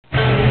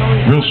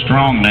real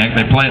strong neck.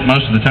 They play it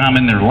most of the time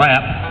in their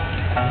lap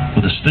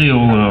with a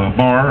steel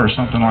bar or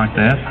something like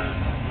that.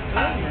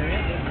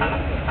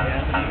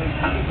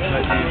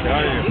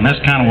 And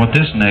that's kind of what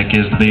this neck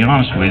is, to be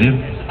honest with you.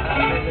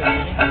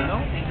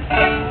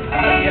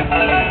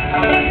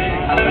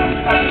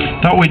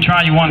 Thought we'd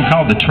try you one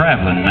called the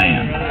Traveling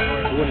Man.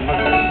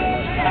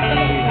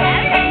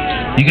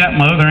 You got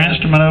my other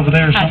instrument over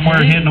there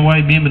somewhere hidden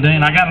away, Dean?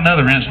 I got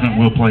another instrument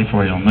we'll play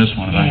for you on this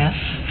one. If I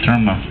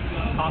turn my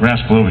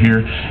rascal over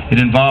here. It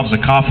involves a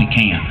coffee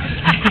can.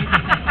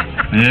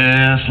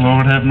 Yes,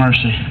 Lord have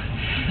mercy.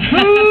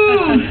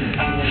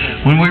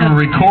 When we were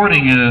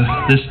recording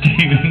this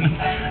tune,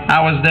 I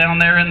was down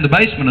there in the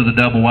basement of the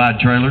double-wide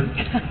trailer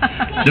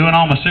doing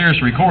all my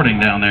serious recording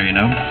down there, you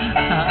know.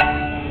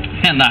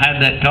 And I had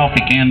that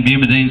coffee can.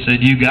 Dean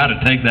said, "You got to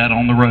take that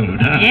on the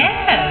road."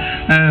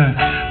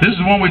 Yeah. This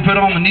is one we put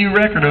on the new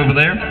record over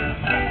there.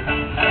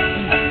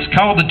 It's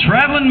called The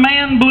Traveling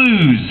Man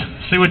Blues.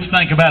 See what you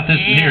think about this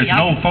one here. It's an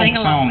old folk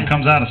song.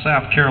 Comes out of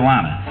South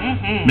Carolina.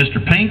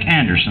 Mr. Pink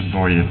Anderson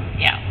for you.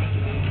 Yeah.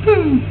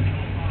 Woo.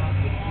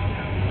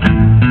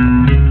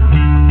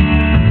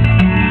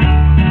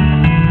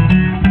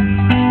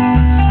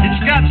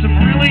 It's got some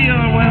really,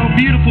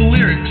 beautiful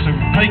lyrics, so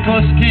pay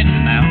close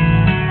attention now.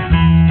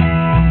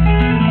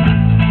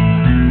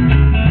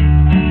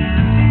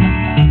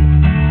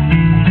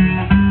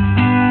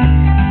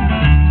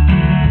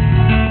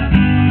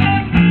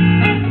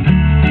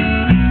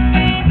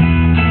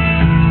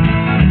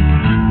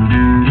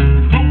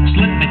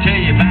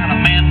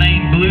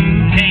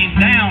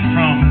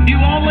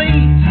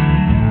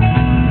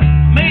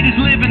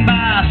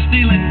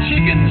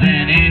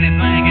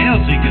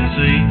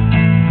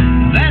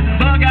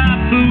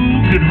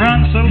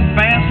 Run so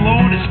fast,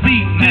 Lord, his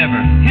feet never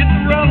hit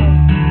the road.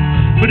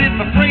 But if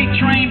a freight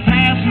train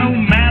passed, no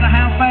matter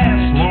how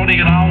fast, Lord,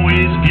 he could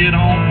always get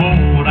on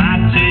board.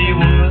 I tell you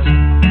what,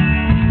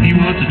 he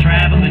was a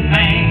traveling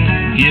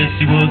man. Yes,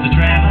 he was a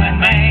traveling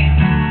man.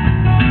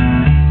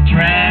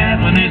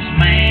 Travelingest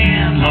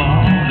man,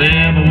 Lord,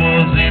 ever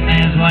was in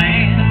his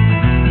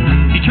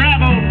land. He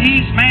traveled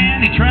east,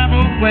 man, he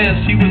traveled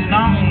west. He was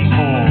known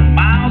for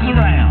miles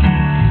around.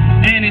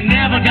 And he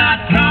never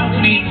got caught,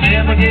 and he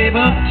never gave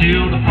up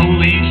till the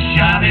police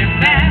shot him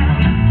down.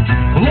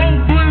 Well,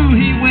 old Blue,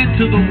 he went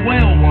to the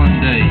well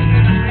one day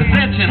to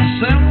fetch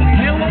himself a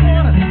pail of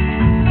water.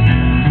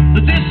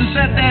 The distance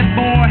that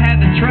boy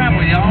had to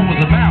travel, y'all, was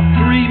about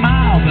 3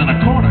 miles and a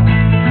quarter.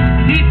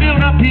 He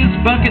filled up his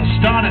bucket,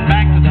 started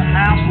back to the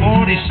house.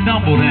 Lord, he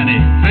stumbled and he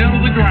fell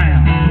to the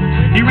ground.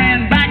 He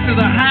ran back to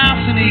the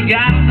house and he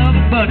got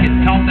another bucket,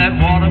 caught that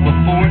water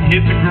before it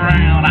hit the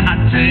ground.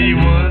 I tell you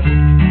what,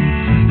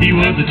 he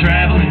was a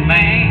traveling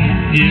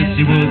man. Yes,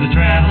 he was a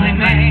traveling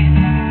man.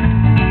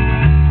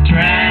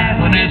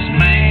 Travelingest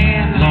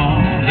man,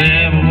 Lord,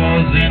 ever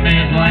was in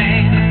his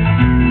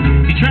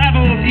land. He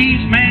traveled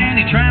east, man,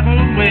 he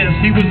traveled west.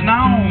 He was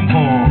known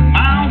for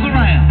miles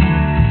around.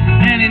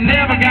 And he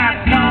never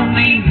got caught,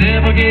 and he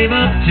never gave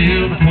up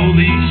till the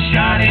police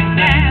shot him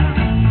down.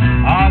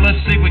 Oh, let's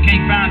see if we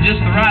can't find just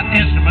the right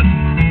instrument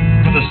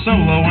for the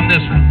solo in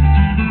this one.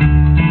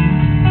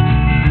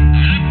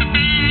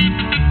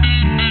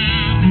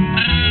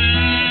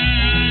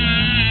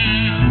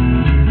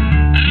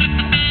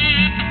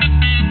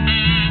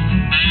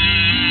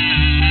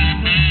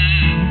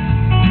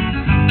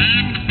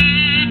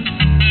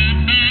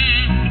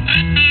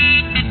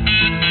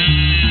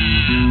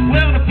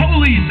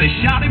 They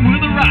shot him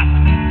with a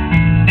rifle,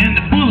 and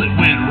the bullet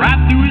went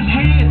right through his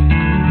head.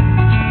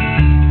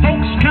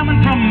 Folks coming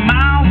from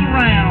miles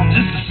around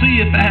just to see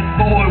if that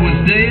boy was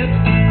dead.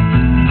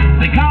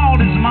 They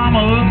called his mama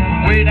up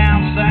from way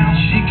down south.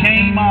 She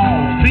came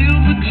all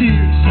filled with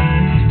tears.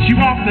 She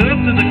walked up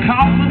to the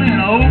coffin and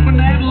opened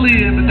that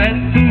lid, but that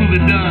fool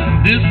had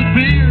done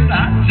disappeared.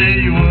 I tell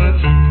you what,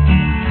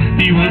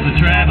 he was a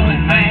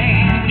traveling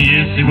man.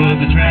 Yes, he was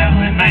a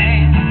traveling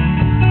man.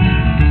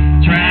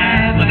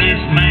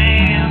 Travelingest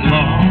man,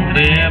 Lord,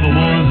 ever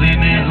was in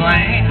his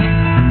land.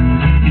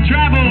 He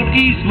traveled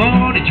east,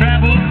 Lord, he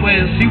traveled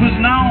west. He was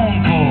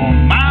known for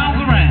miles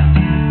around.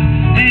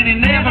 And he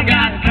never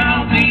got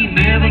caught, he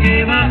never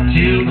gave up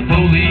till the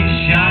police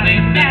shot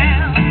him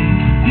down.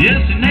 Yes,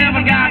 he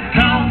never got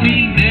caught,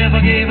 he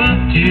never gave up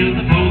till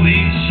the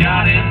police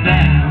shot him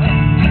down.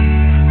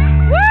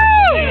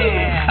 Woo!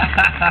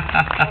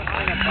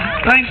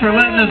 Thanks for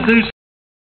letting us do